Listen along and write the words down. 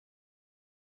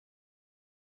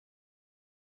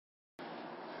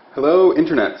Hello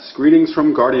Internets, greetings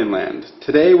from Guardian Land.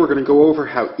 Today we're going to go over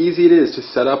how easy it is to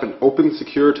set up an open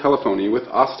secure telephony with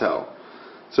OSTel.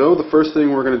 So the first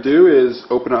thing we're going to do is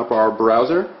open up our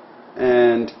browser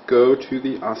and go to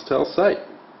the OSTel site.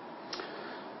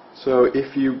 So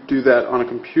if you do that on a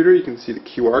computer, you can see the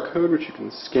QR code which you can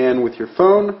scan with your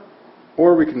phone,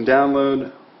 or we can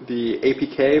download the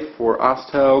APK for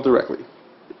OSTel directly.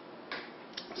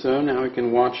 So now we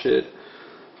can watch it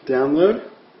download.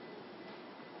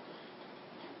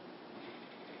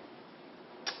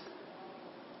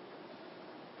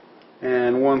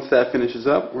 And once that finishes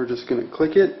up, we're just going to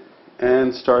click it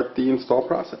and start the install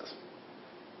process.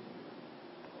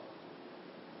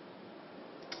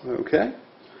 Okay.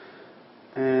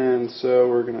 And so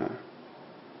we're going to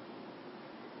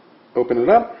open it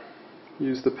up,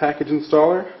 use the package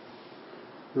installer,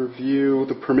 review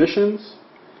the permissions,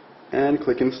 and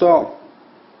click install.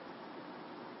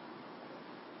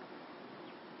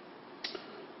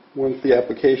 Once the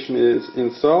application is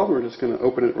installed, we're just going to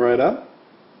open it right up.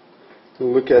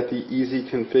 We'll look at the easy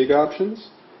config options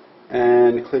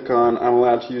and click on I'm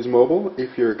allowed to use mobile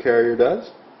if your carrier does.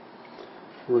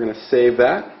 We're going to save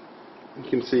that. You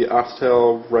can see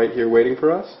OSTel right here waiting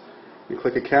for us. You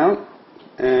click account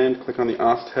and click on the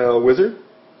OSTel wizard.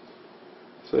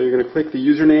 So you're going to click the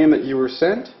username that you were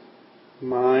sent.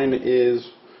 Mine is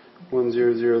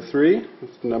 1003.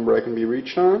 That's the number I can be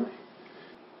reached on. I'm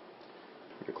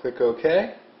going to click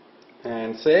OK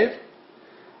and save.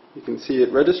 You can see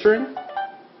it registering.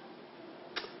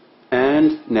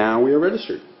 And now we are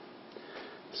registered.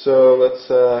 So let's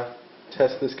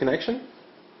test this connection.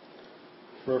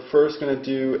 We're first going to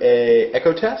do a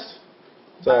echo test.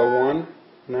 Dial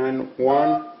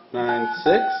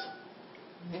 19196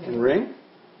 and ring.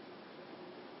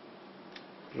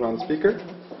 Put it on speaker.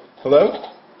 Hello?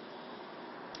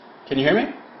 Can you hear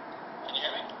me?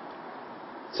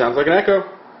 Sounds like an echo.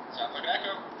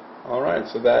 Alright,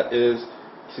 so that is a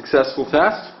successful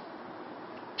test.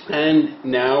 And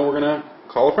now we're going to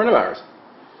call a friend of ours.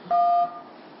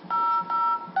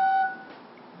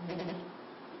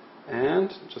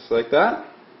 And just like that.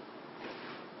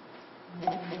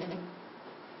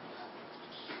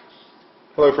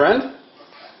 Hello, friend.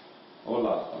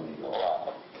 Hola, amigo.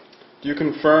 Do you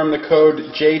confirm the code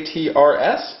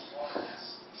JTRS?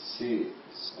 Sí,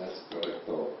 es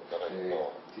correcto.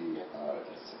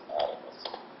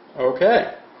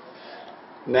 Okay.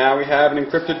 Now we have an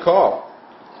encrypted call.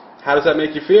 How does that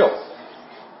make you feel?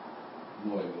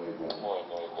 Muy bueno.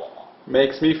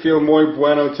 Makes me feel muy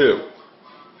bueno too.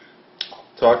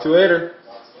 Talk to you later.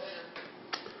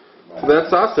 So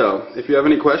that's OSTel. If you have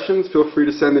any questions, feel free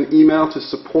to send an email to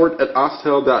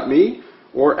support@ostel.me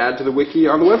or add to the wiki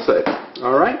on the website.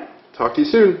 Alright, talk to you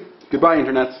soon. Goodbye,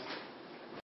 Internets.